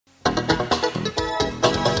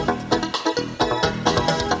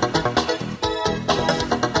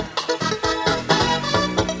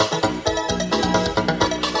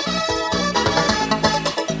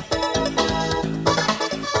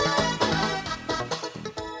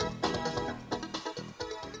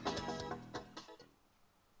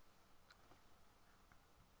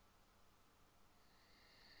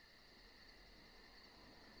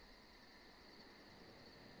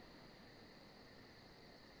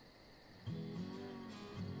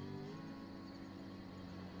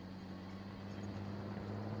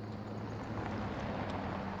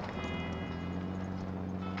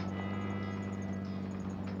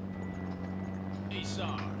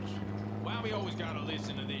Why we always gotta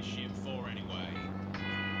listen to this shit for anyway?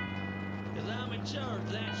 Cause I'm in charge,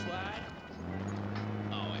 that's why.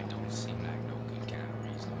 Oh, it don't seem like no good kind of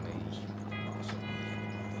reason to me. Also,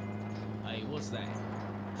 anyway. Hey, what's that?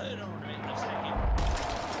 Hold on a minute, a second.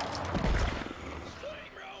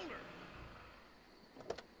 Steamroller!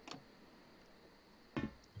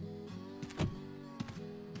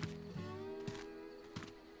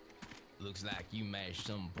 Looks like you mashed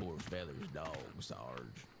some poor fella's dog,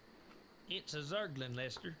 Sarge. It's a Zerglin,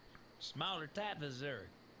 Lester. Smaller type of Zerg.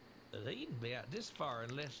 But he can be out this far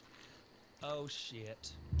unless... Oh,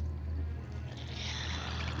 shit.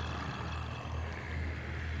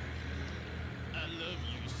 I love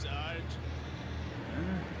you, Sarge.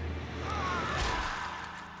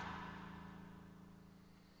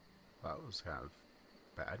 That was kind of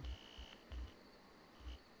bad.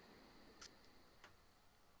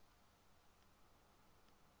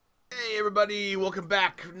 Hey everybody, welcome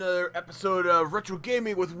back to another episode of Retro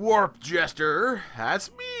Gaming with WarpedJester.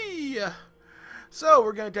 That's me! So,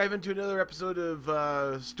 we're going to dive into another episode of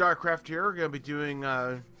StarCraft here. We're going to be doing,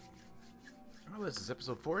 oh, this is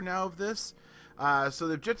episode 4 now of this. So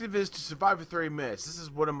the objective is to survive for 30 minutes. This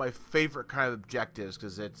is one of my favorite kind of objectives,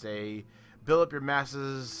 because it's a build up your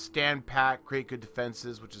masses, stand pat, create good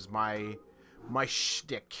defenses, which is my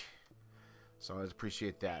shtick. So I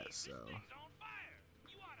appreciate that, so...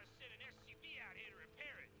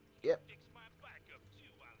 Yep.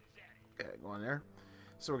 Yeah, go on there.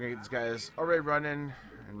 So we're gonna get these guys already running,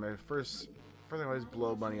 and my first thing I always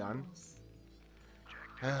blow money on.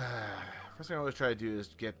 First thing I always try to do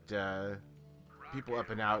is get people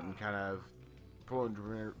up and out and kind of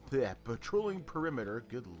patrolling perimeter.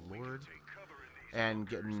 Good lord, and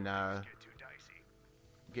getting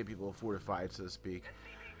get people fortified, so to speak.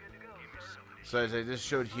 So as I just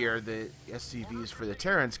showed here, the SCVs for the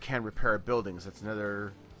Terrans can repair buildings. That's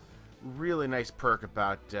another really nice perk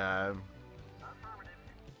about the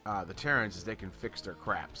Terrans, is they can fix their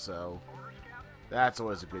crap, so that's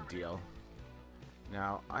always a good deal.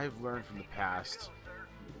 Now, I've learned from the past,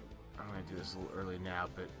 I'm going to do this a little early now,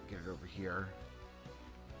 but get it over here.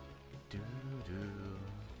 We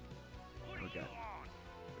got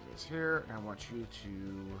this here, and I want you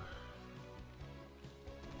to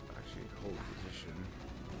actually hold position.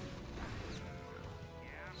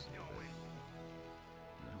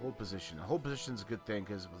 Hold position. Hold position is a good thing,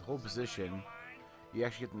 because with hold position, you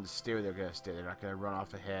actually get them to stay where they're going to stay. They're not going to run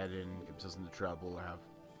off ahead and get themselves into trouble or have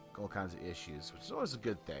all kinds of issues, which is always a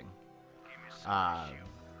good thing. Put a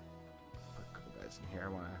couple guys in here. I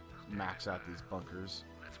want to max out these bunkers.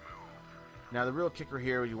 Now, the real kicker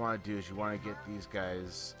here, what you want to do is you want to get these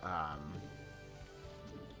guys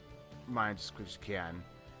mined as quick as you can,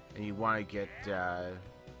 and you want to get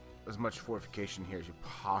as much fortification here as you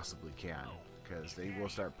possibly can, because they will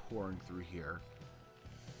start pouring through here,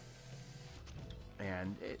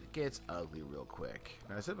 and it gets ugly real quick.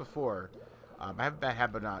 Now, I said before, I have a bad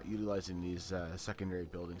habit of not utilizing these secondary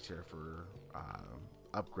buildings here for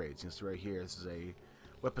upgrades. You can see right here, this is a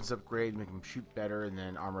weapons upgrade, make them shoot better, and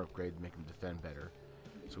then armor upgrade, make them defend better.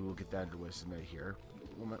 So we'll get that underway submitted here.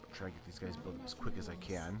 We'll try to get these guys built as quick as I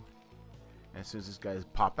can. And as soon as these guys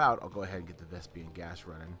pop out, I'll go ahead and get the Vespian gas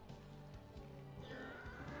running.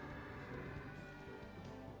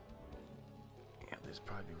 Yeah, this would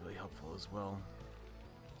probably be really helpful as well.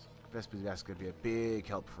 Vespian gas is going to be a big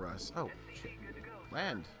help for us. Oh, shit.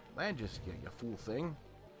 Land. Land just, yeah, you fool thing.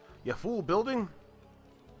 You fool building.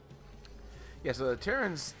 Yeah, so the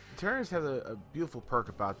Terrans have a beautiful perk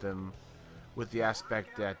about them, with the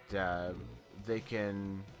aspect that they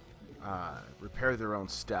can repair their own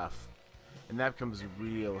stuff. And that becomes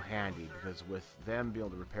real handy, because with them being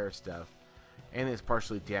able to repair stuff, and it's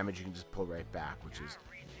partially damaged, you can just pull right back, which is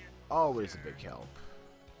always a big help.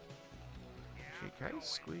 Actually, can I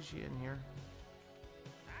squeeze you in here?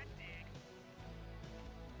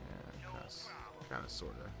 Yeah, kind of,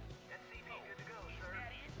 sort of.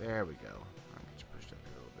 There we go. I'll get you pushed up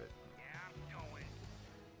here a little bit.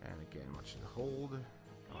 And again, I want you to hold.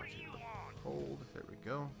 I want you to hold. There we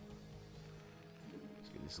go. Let's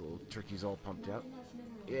get these little turkeys all pumped out.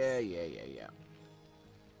 Yeah. Have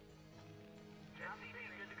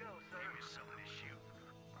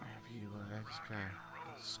you just kind of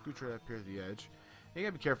scooch right up here to the edge. You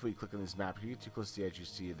gotta be careful when you click on this map. If you get too close to the edge, you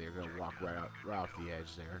see they're gonna walk right off the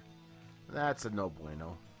edge there. That's a no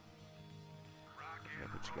bueno. I'm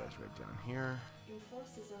gonna put you guys right down here.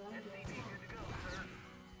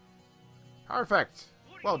 Perfect.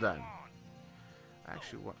 Well done. I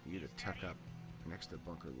actually want you to tuck up next to the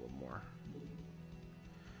bunker a little more.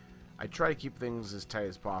 I try to keep things as tight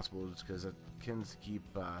as possible, just because it tends to keep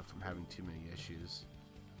from having too many issues.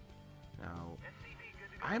 Now,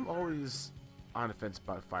 Now, I'm always on the fence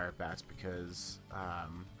about fire bats because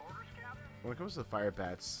when it comes to the fire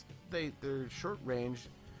bats, they're short range,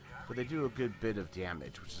 but they do a good bit of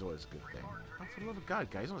damage, which is always a good thing. Oh, for the love of God,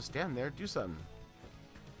 guys, don't stand there. Do something.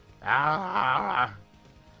 Ah!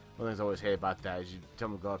 One thing I always hate about that is you tell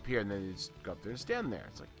them to go up here, and then you just go up there and stand there.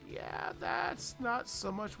 It's like, yeah, that's not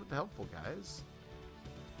so much with the helpful guys.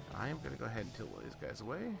 I am going to go ahead and tilt all these guys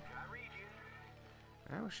away.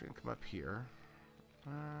 I wish I could come up here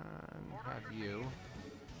and have you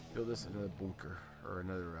build this another bunker or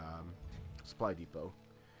another supply depot.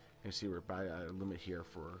 And see, we're about a limit here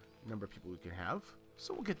for number of people we can have.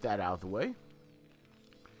 So we'll get that out of the way.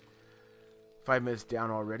 5 minutes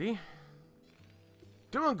down already.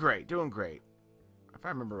 Doing great, doing great. If I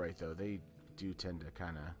remember right, though, they do tend to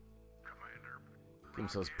kind of get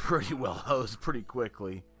themselves pretty well hosed pretty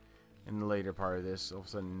quickly in the later part of this. All of a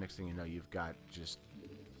sudden, next thing you know, you've got just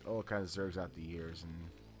all kinds of zergs out the ears, and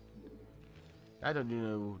that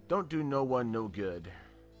don't do no one no good.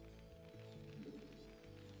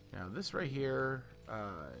 Now, this right here,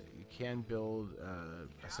 you can build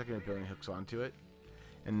a secondary building hooks onto it.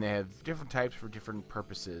 And they have different types for different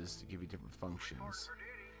purposes to give you different functions.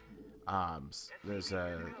 There's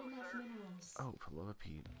a... Oh, for love of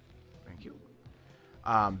Pete. Thank you.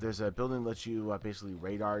 There's a building that lets you basically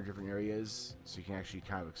radar different areas. So you can actually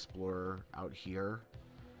kind of explore out here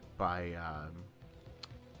by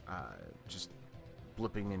just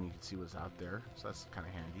blipping and you can see what's out there. So that's kind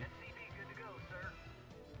of handy.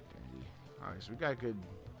 Alright, so we got a good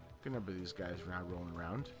number of these guys now rolling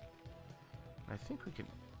around. I think we can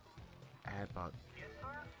add about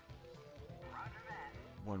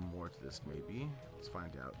one more to this, maybe. Let's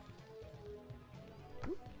find out.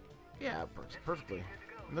 Yeah, it works perfectly.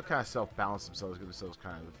 And they'll kind of self-balance themselves, get themselves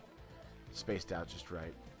kind of spaced out just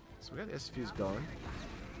right. So we got the SFUs going.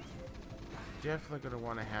 Definitely going to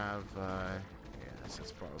want to have, yeah,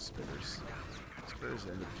 that's probably spitters. Spitters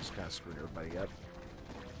end up just kind of screwing everybody up.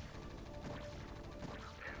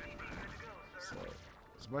 So,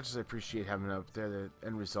 as much as I appreciate having him up there, the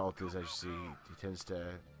end result is, as you see, he tends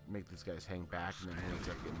to make these guys hang back, and then he ends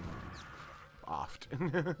up getting offed.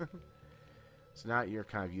 So now you're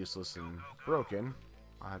kind of useless and broken.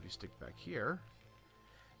 I'll have you stick back here.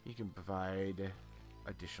 You can provide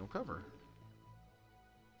additional cover.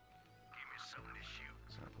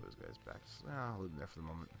 So I'll put those guys back. I'll leave them there for the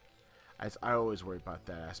moment. I always worry about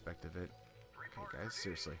that aspect of it. Okay, guys,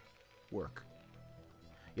 seriously. Work.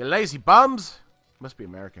 You lazy bums! Must be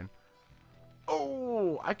American.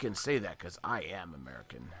 Oh, I can say that because I am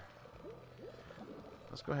American.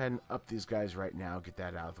 Let's go ahead and up these guys right now, get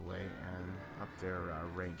that out of the way, and up their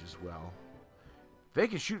range as well. If they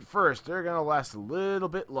can shoot first, they're going to last a little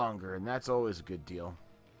bit longer, and that's always a good deal.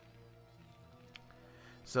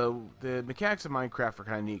 So, the mechanics of Minecraft are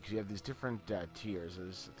kind of neat, because you have these different tiers.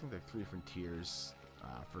 There's, I think there are 3 different tiers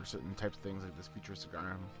for certain types of things, like this futuristic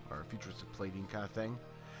arm, or futuristic plating kind of thing.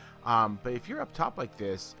 But if you're up top like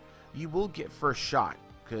this, you will get first shot,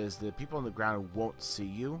 because the people on the ground won't see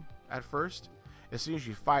you at first. As soon as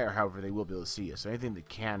you fire, however, they will be able to see you. So anything that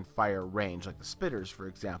can fire range, like the spitters, for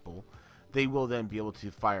example, they will then be able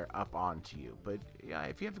to fire up onto you. But yeah,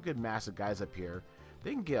 if you have a good mass of guys up here,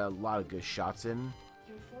 they can get a lot of good shots in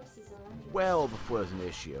well before there's an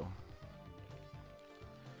issue.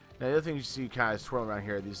 Now, the other thing you see kind of swirling around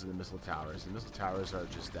here, these are the missile towers. The missile towers are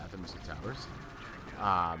just that, they're missile towers.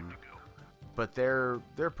 But their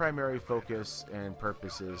primary focus and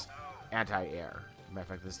purpose is anti-air. Matter of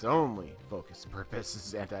fact, this is the only focus and purpose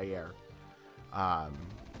is anti-air.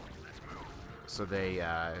 So they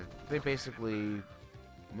basically...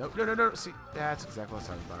 No. See, that's exactly what I'm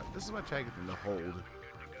talking about. This is what I'm trying to get them to hold.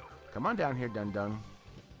 Come on down here, Dun-Dung.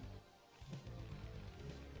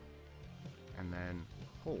 And then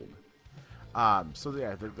hold. So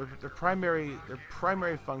yeah, their primary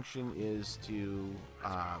function is to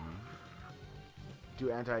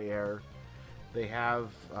do anti-air. They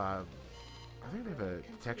have I think they have a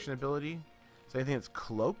detection ability. So anything that's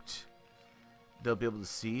cloaked, they'll be able to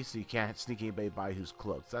see, so you can't sneak anybody by who's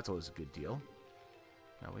cloaked. So that's always a good deal.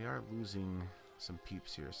 Now we are losing some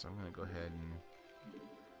peeps here, so I'm going to go ahead and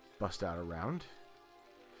bust out a round.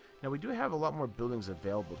 Now we do have a lot more buildings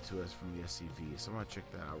available to us from the SCV, so I'm going to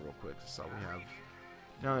check that out real quick. So we have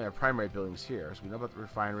not only our primary buildings here, so we know about the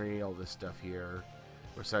refinery, all this stuff here.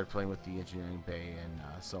 We started playing with the engineering bay and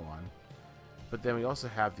so on. But then we also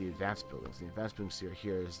have the advanced buildings. The advanced buildings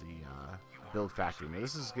here is the build factory. Now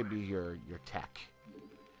this is going to be your tech.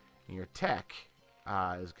 And your tech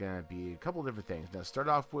is going to be a couple of different things. Now start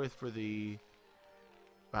off with for the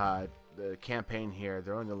campaign here,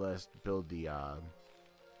 they're on the list build the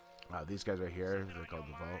These guys right here, they're called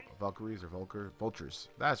the Valkyries or Vultures.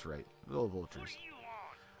 That's right, little vultures.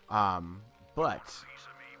 But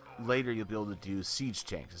later you'll be able to do siege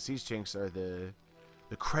tanks. The siege tanks are the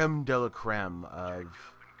creme de la creme of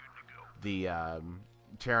the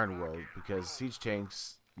Terran world, because siege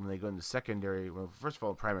tanks, when they go into secondary, well, first of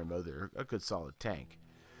all, in primary mode, they're a good solid tank.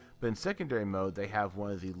 But in secondary mode, they have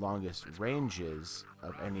one of the longest ranges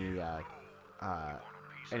of any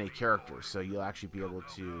character, so you'll actually be able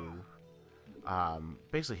to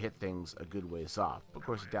basically hit things a good ways off. Of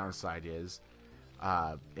course, the downside is,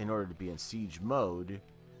 in order to be in siege mode,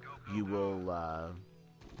 you will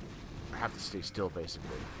have to stay still,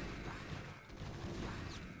 basically.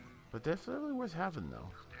 But definitely worth having,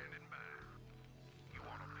 though.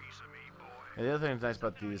 And the other thing that's nice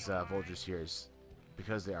about these Vultures here is,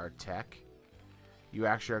 because they are tech, you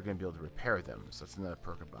actually are going to be able to repair them. So that's another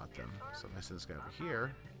perk about them. So if I send this guy over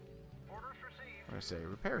here, I'm going to say,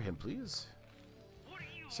 repair him, please.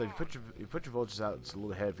 So if you put your Vultures out, it's a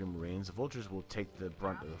little ahead of your Marines. The Vultures will take the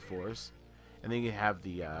brunt of the force. And then you have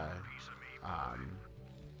the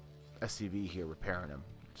SCV here repairing them,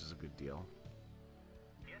 which is a good deal.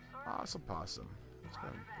 Awesome possum. Let's go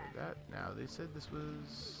and do that. Now, they said this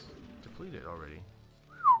was depleted already.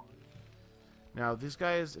 Now, these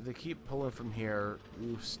guys, if they keep pulling from here,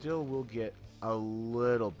 we still will get a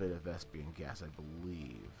little bit of Vespian gas, I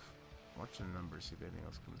believe. Watch the numbers, see if anything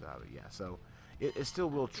else comes out of it. Yeah, so it still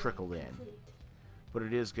will trickle in, but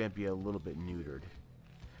it is going to be a little bit neutered.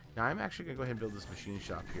 Now, I'm actually going to go ahead and build this machine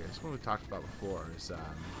shop here. This one we talked about before is,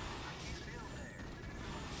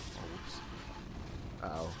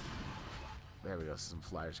 uh-oh. There we go, some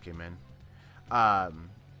flyers came in. Oh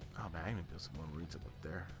man, I even build some more Marines up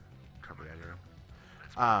there. Cover that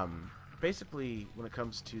here. Basically, when it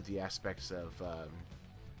comes to the aspects of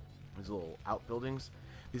these little outbuildings,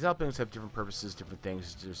 these outbuildings have different purposes, different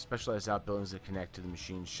things. There's specialized outbuildings that connect to the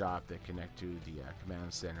machine shop, that connect to the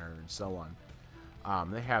command center, and so on.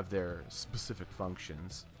 They have their specific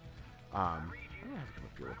functions. I'm gonna have to come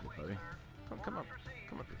up here real quick, buddy. Come up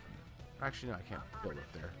here. Actually, no, I can't build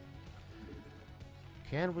up there.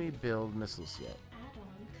 Can we build missiles yet?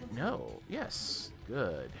 No. Yes.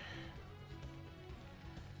 Good.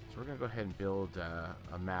 So we're going to go ahead and build a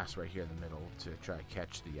mass right here in the middle to try to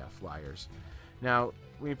catch the flyers. Now,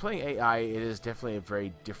 when you're playing AI, it is definitely a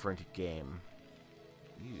very different game.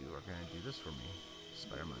 You are going to do this for me.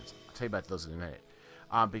 Spider-Mines. I'll tell you about those in a minute.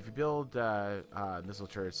 But if you build missile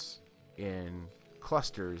turrets in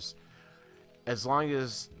clusters, as long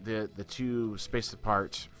as the two spaced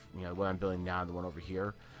apart, you know, what I'm building now and the one over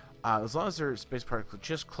here, as long as they're spaced apart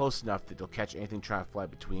just close enough that they'll catch anything trying to fly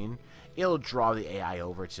between, it'll draw the AI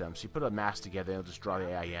over to them. So you put a mass together, it'll just draw the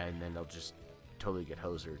AI in, and then they'll just totally get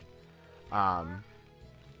hosered. So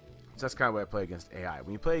that's kind of what I play against AI.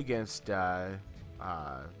 When you play against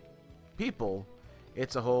people,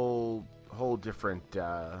 it's a whole different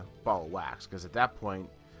ball of wax, because at that point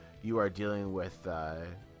you are dealing with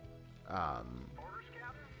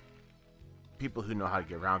people who know how to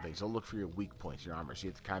get around things. They'll look for your weak points in your armor, so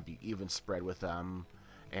you have to kind of be even spread with them,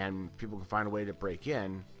 and people can find a way to break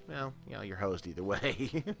in. Well, you know, you're hosed either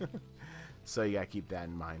way. So you gotta keep that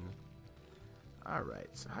in mind. Alright,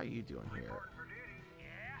 so how you doing here?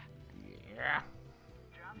 Yeah.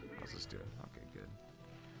 How's this doing? Okay, good.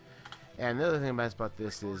 And the other thing about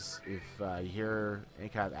this is, if you hear any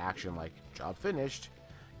kind of action like job finished,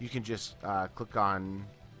 you can just click on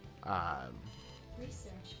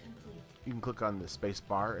Research complete. you can click on the space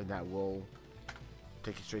bar, and that will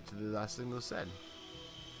take you straight to the last thing that was said.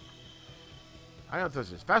 I don't know if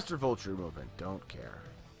there's this faster vulture movement. Don't care.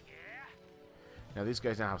 Now these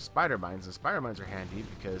guys now have spider mines, and spider mines are handy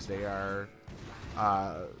because they are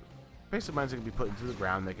basic mines that can be put into the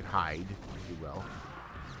ground. They can hide, if you will.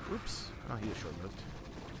 Oops. Oh, he was short-lived.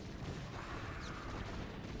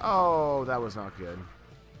 Oh, that was not good.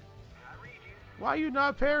 Why you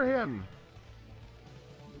not pair him?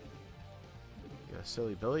 Yeah,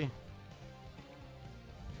 silly Billy.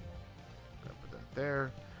 Gotta put that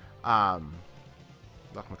there.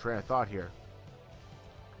 Lost my train of thought here.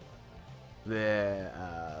 The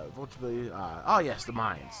vulture. Oh yes, the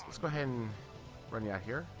mines. Let's go ahead and run you out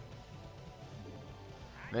here.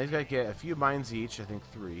 Now he's got to get a few mines each. I think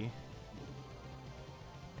 3.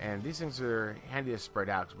 And these things are handy to spread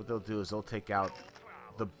out, because what they'll do is they'll take out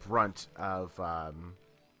the brunt of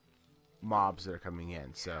mobs that are coming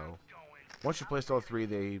in. So once you placed all 3,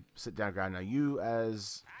 they sit down ground. Now you,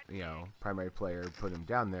 as you know, primary player, put them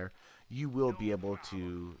down there, you will be able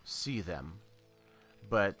to see them,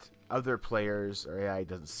 but other players or AI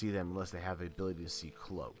doesn't see them unless they have the ability to see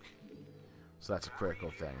cloak. So that's a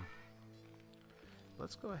critical thing.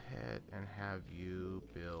 let's go ahead and have you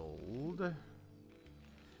build a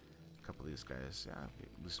couple of these guys. Yeah,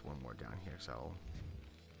 at least one more down here, so I'll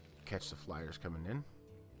catch the flyers coming in.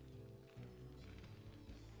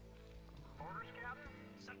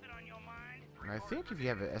 And I think if you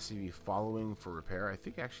have an SCV following for repair, I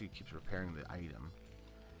think it actually keeps repairing the item.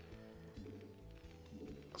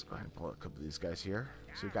 Let's go ahead and pull out a couple of these guys here.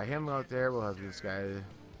 So we've got him out there. We'll have this guy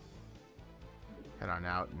head on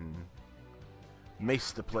out and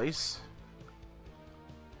mace the place.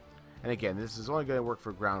 And again, this is only going to work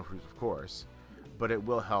for ground crews, of course, but it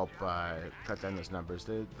will help cut down those numbers.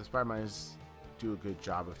 The spider mines do a good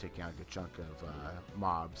job of taking out a good chunk of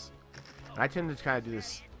mobs. And I tend to kind of do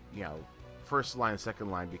this, you know, first line,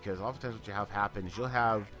 second line, because oftentimes what you have happen is you'll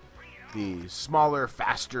have the smaller,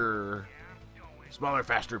 faster,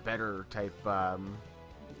 better type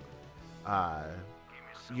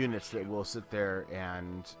units that will sit there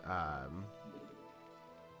and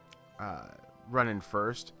run in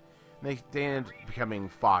first. And they end up becoming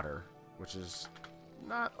fodder, which is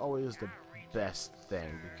not always the best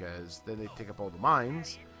thing, because then they take up all the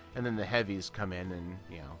mines, and then the heavies come in and,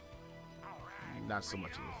 you know, not so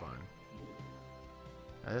much of the fun.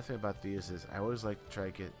 Another thing about these is I always like to try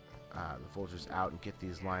to get the vultures out and get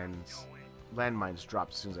these landmines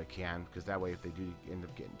dropped as soon as I can, because that way if they do end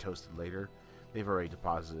up getting toasted later, they've already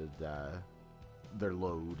deposited their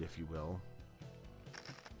load, if you will.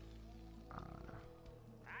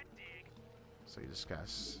 So you just gotta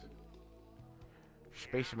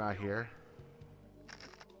space them out here.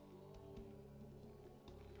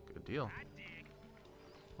 Good deal.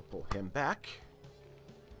 I'll pull him back.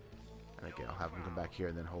 And again, I'll have him come back here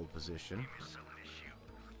and then hold position.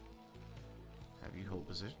 Have you hold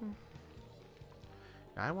position.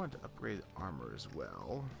 Now I want to upgrade armor as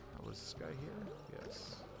well. Oh, was this guy here?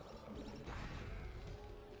 Yes.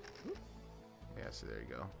 Yeah, so there you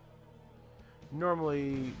go.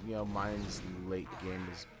 Normally, you know, mine's late game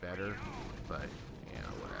is better, but, you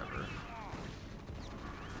know, whatever.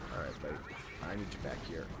 Alright, buddy. I need you back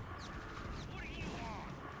here.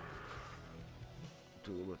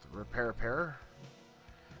 Do a little with the repair.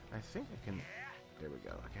 I think I can... There we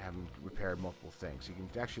go. I can have them repair multiple things. You can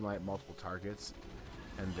actually line up multiple targets,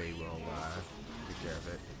 and they will take care of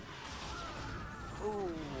it. Oh,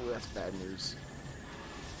 that's bad news.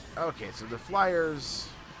 Okay, so the flyers...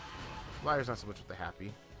 Flyers not so much with the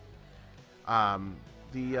happy.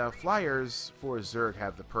 The flyers for Zerg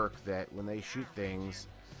have the perk that when they shoot things,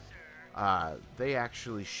 they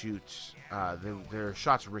actually shoot... their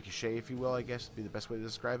shots ricochet, if you will, I guess would be the best way to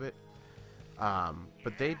describe it.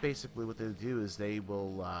 But they basically, what they do is they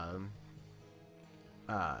will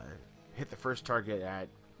hit the first target at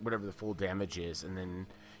whatever the full damage is, and then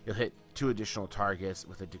you'll hit 2 additional targets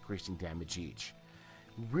with a decreasing damage each.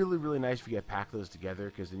 Really, really nice if you get pack those together,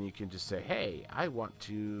 because then you can just say, hey, I want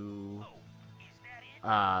to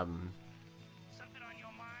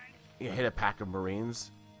hit a pack of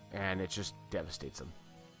Marines, and it just devastates them.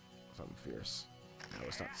 Something fierce. No,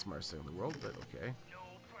 it's not the smartest thing in the world, but okay.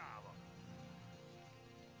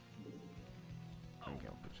 Okay,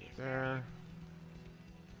 I'll put you there.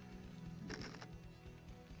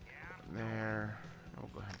 There. I'll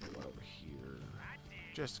go ahead and put one over here,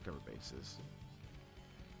 just to cover bases.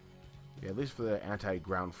 Yeah, at least for the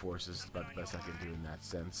anti-ground forces, it's about the best I can do in that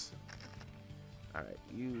sense. Alright,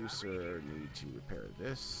 you, sir, need to repair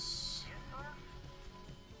this.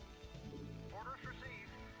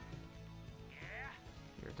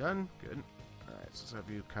 You're done? Good. Alright, so let's have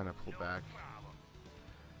you kind of pull back.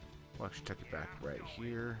 We'll actually tuck you back right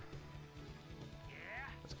here.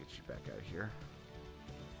 Let's get you back out of here.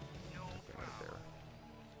 Tuck that right there.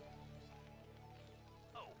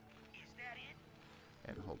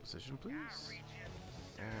 And hold position, please.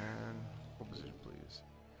 And hold position, please.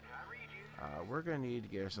 We're going to need to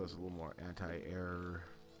get ourselves a little more anti-air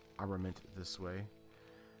armament this way.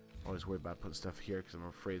 I'm always worried about putting stuff here because I'm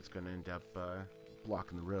afraid it's going to end up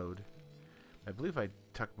blocking the road. I believe if I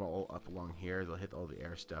tuck them all up along here, they'll hit all the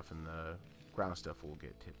air stuff, and the ground stuff will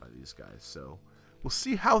get hit by these guys. So we'll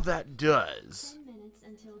see how that does. 10 minutes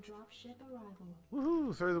until dropship arrival.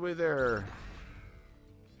 Woohoo! Third of the way there.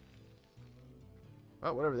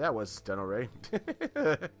 Oh, whatever that was, done already.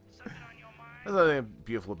 That's another thing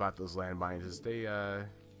beautiful about those landmines is they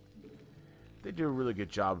do a really good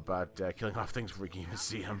job about killing off things before you can even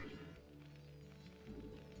see them.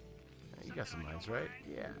 You got some mines, right?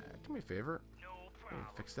 Yeah. Do me a favor. Can you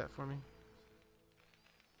fix that for me?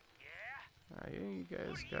 Yeah, you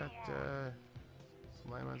guys got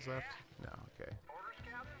some landmines left? No, okay.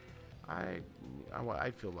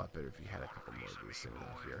 I'd feel a lot better if you had a couple more of these things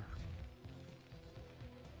out here.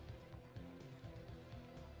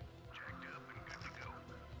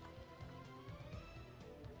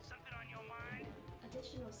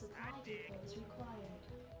 Additional supply depots required.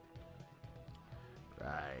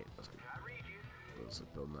 Right. Let's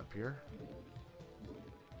get building up here.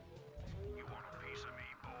 You want a piece of me,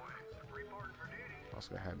 boy? Reporting for duty.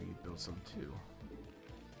 Also gonna have you build some too.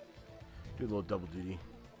 Do a little double duty.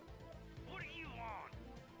 What do you want?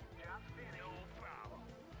 Job finished. No problem.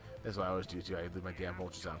 That's what I always do too. I leave my damn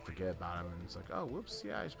vultures out and forget about him, and it's like, oh, whoops,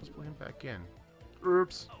 yeah, I'm supposed to put him back in.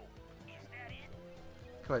 Oops. Oh, is that it?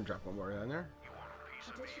 Go ahead and drop one more down there. You want a piece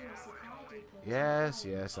of me? Additional supply depots Yes,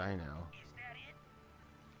 required. yes, I know. Is that it?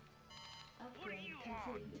 Upgrade you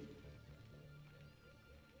complete.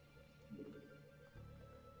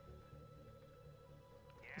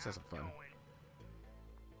 Let's have some fun. Going.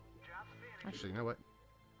 Job finished. Actually, you know what?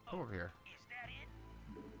 Come over here. Is that it?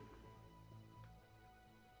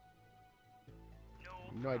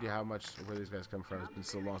 No idea how much or where these guys come from. It's been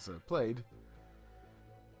so long since I've played.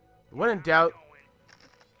 When in doubt,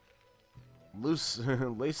 lace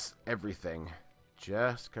everything.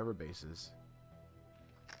 Just cover bases.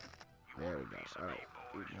 There we go. Alright,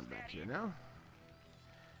 we can come back here now.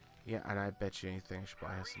 Yeah, and I bet you anything I should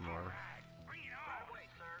probably have some more. Bring it on. Wait,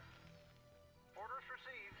 sir. Orders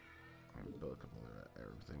received. And build a couple of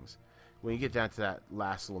everythings. When you get down to that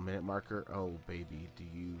last little minute marker, oh baby, do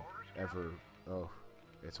you ever? Oh,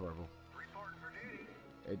 it's horrible. Reporting for duty.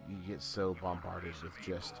 You get so bombarded with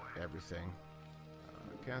just everything.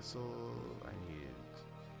 Cancel. I need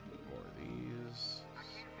more of these. I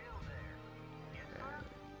can't build there. Yes, sir.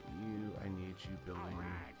 And you, I need you building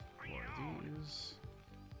more of these.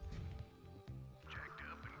 Jacked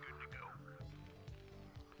up and good to go.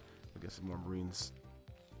 We get some more Marines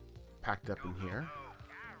packed up in here. I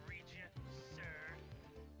read you, sir.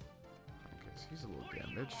 Okay, so he's a little What do you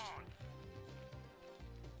damaged.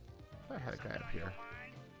 want? I had a guy up here.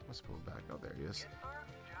 Let's pull him back. Oh, there he is.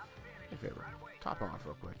 Hey, favor. Top him off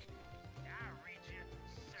real quick. I read you,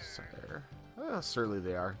 sir. Sir. Oh, how surly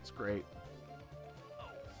they are. It's great. Oh,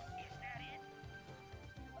 is that it?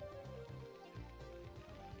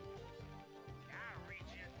 I read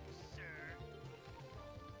you, sir.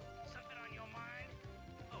 Something on your mind?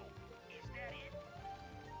 Oh, is that it?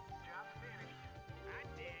 Job finished. I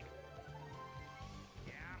dig.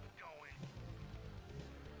 Yeah, I'm going.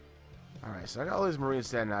 Alright, so I got all these Marines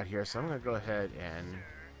standing out here, so I'm going to go ahead and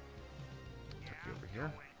tuck you over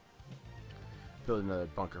here. Build another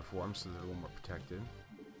bunker for them so they're a little more protected.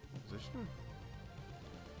 Position.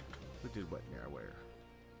 We did what near where?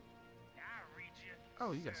 I read you.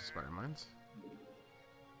 Oh, you got some spider mines.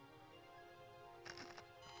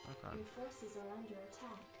 Okay. Your forces are under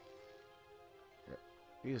attack.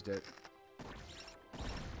 He's dead.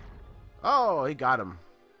 Oh, he got him.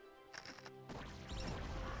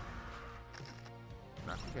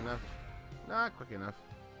 Not quick enough. Not quick enough.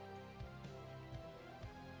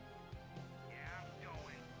 Yeah, I'm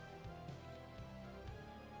going.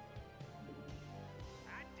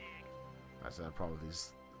 I dig. That's the problem with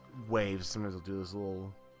these waves. Sometimes they'll do those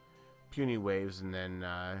little puny waves, and then No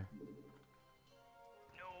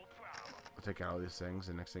problem. they'll take out all these things,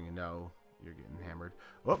 and next thing you know, you're getting hammered.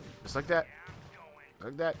 Oh, just like that. Yeah, I'm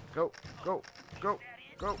going. Like that. Go, go, go,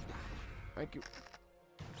 go. Thank you.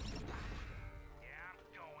 Yeah, I'm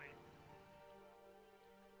going.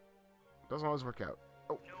 Doesn't always work out.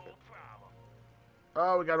 Oh, No problem.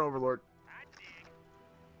 oh, we got an Overlord. I dig.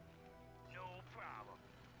 No problem.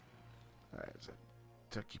 Alright, so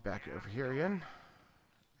tuck you back over here again.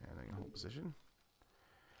 And then hold position.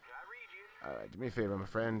 I read you. Alright, do me a favor, my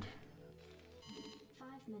friend. 5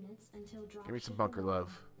 minutes until drop Give me some ship bunker arrival.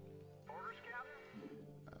 love. Orders,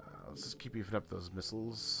 Captain. Let's just keep beefing up those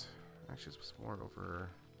missiles. Actually, let's put more over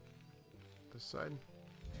this side.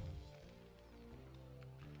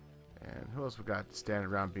 And who else we got standing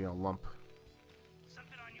around being a lump?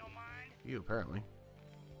 Something on your mind? You, apparently.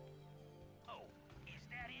 Oh, is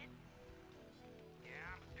that it? Yeah,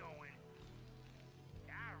 I'm going.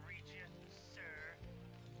 I read you, sir.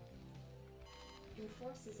 Your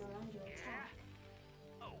forces are under attack.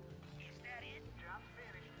 Oh, is that it? Job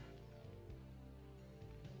finished.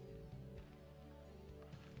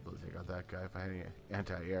 Really take out that guy if I had any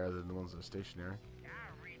anti-air other than the ones that are stationary. I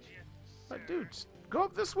read you, sir. But dude, just go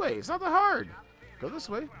up this way. It's not that hard. Go this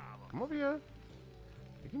way. Come over here.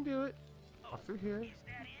 You can do it. Walk through here. Is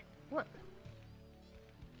that it? What?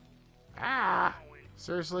 Ah!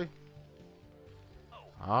 Seriously?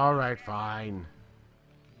 Alright, fine.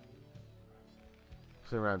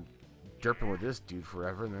 Sitting around derping with this dude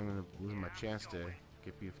forever, and then I'm gonna lose my chance to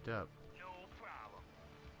get beefed up. No problem.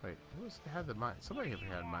 Wait, who was had the mine? Somebody had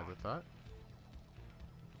mines, I thought.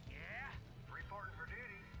 Yeah? Reporting for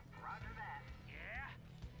duty. Roger that.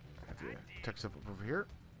 Yeah? I have to tuck stuff up over here.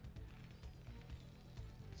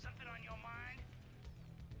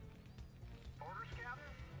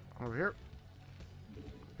 Over here.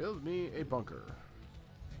 Build me a bunker.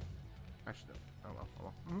 Actually, no. Oh well. Oh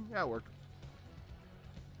well. Yeah, it worked.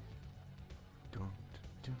 Give me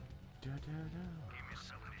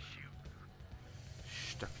something to shoot.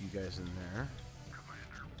 Stuff you guys in there.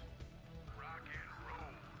 Commander, rock and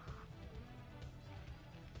roll.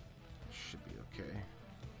 Should be okay.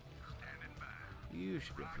 Standing by. You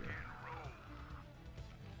should be up here. Roll.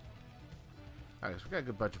 Alright, so we got a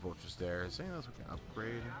good bunch of vultures there. Is there anything else we can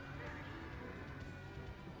upgrade?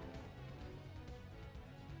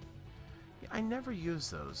 Yeah, I never use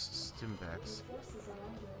those stimbacks. Your forces are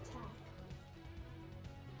under attack.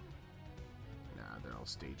 Nah, they're all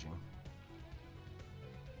staging.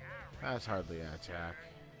 That's hardly an attack.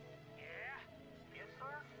 Yeah? Yes,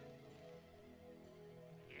 sir?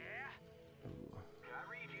 Yeah? Ooh. I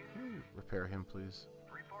read you. Can you repair him, please?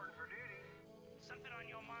 Reporting for duty. Something on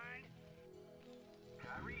your mind?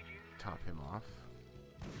 I read you. Top him off.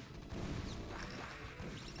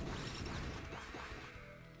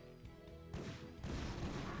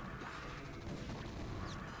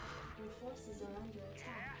 Your forces are under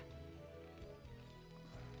attack.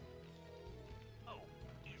 Oh,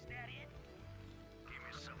 is that it? Give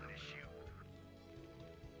me something to shoot.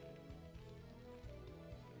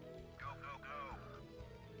 Go, go, go.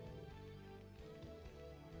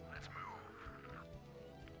 Let's move.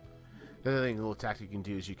 The other thing, a little tactic you can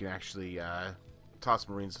do is you can actually toss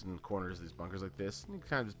Marines in corners of these bunkers like this. And you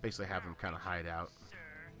kind of just basically have them kind of hide out. Sir.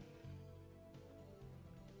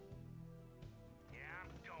 Yeah,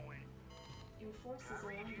 I'm going. Your forces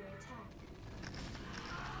are under attack.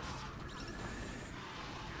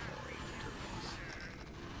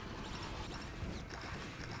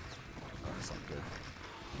 Oh, that's not good.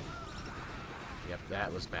 Yep,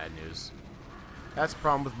 that was bad news. That's the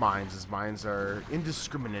problem with mines, is mines are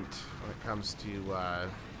indiscriminate when it comes to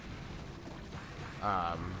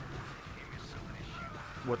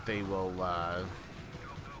what they will oh,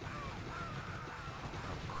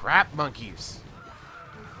 crap, monkeys.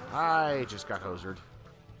 I just got hosered. 1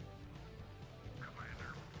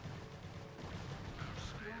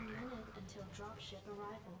 minute until dropship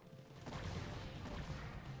arrival.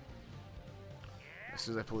 As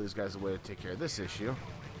soon as I pull these guys away to take care of this issue,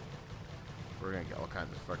 we're gonna get all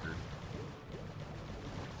kinds of fuckered.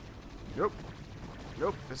 Nope.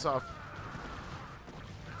 Nope, piss off.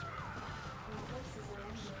 Your forces are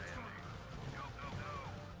under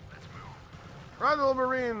attack. Run, little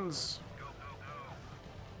Marines!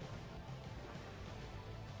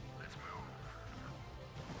 Let's move.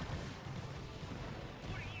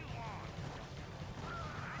 What do you want?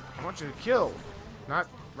 I want you to kill, not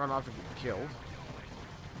run off and get killed.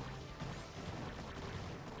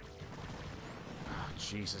 Oh,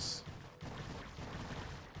 Jesus.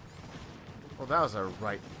 Well, that was a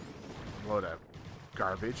right load of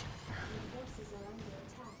garbage. Your forces are under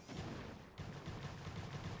attack.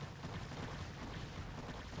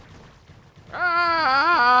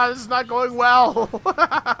 Ah, this is not going well.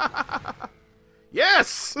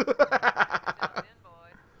 Yes.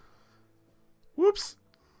 Whoops.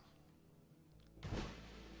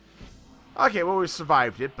 Okay, well, we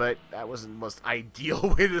survived it, but that wasn't the most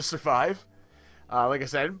ideal way to survive. Like I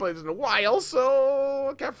said, I hadn't played this in a while, so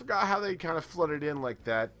I kind of forgot how they kind of flooded in like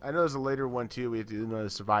that. I know there's a later one, too. We have to do another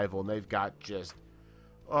survival, and they've got just,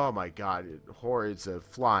 oh my god, hordes of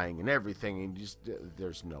flying and everything, and just,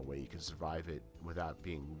 there's no way you can survive it without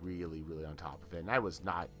being really, really on top of it. And I was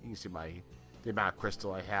not, you can see the amount of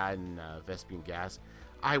crystal I had and Vespian gas.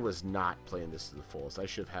 I was not playing this to the fullest. I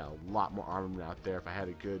should have had a lot more armament out there. If I had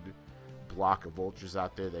a good block of vultures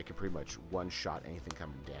out there, they could pretty much one-shot anything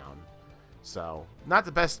coming down. So, not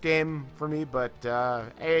the best game for me, but,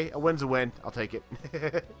 hey, a win's a win. I'll take it.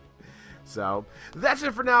 So, that's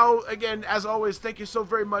it for now. Again, as always, thank you so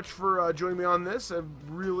very much for joining me on this. I'm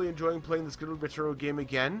really enjoying playing this good old retro game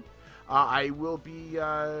again. I will be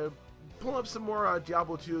pulling up some more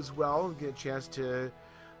Diablo 2 as well, and get a chance to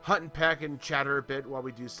hunt and peck and chatter a bit while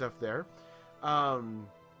we do stuff there. I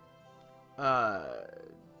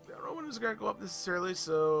don't know when it's going to go up necessarily,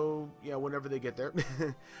 so yeah, whenever they get there.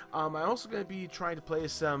 I'm also going to be trying to play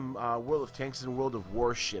some World of Tanks and World of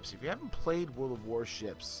Warships. If you haven't played World of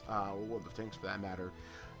Warships, or World of Tanks for that matter,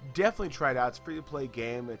 definitely try it out. It's a free-to-play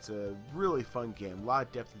game. It's a really fun game. A lot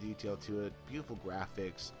of depth and detail to it. Beautiful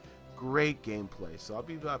graphics. Great gameplay. So I'll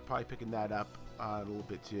be probably picking that up a little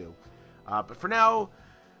bit too. But for now,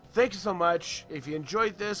 thank you so much. If you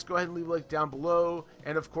enjoyed this, go ahead and leave a like down below.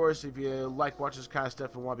 And of course, if you like watching this kind of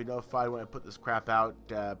stuff and want to be notified when I put this crap out,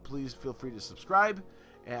 please feel free to subscribe.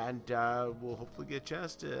 And we'll hopefully get a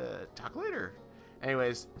chance to talk later.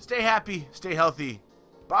 Anyways, stay happy, stay healthy.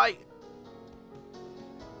 Bye.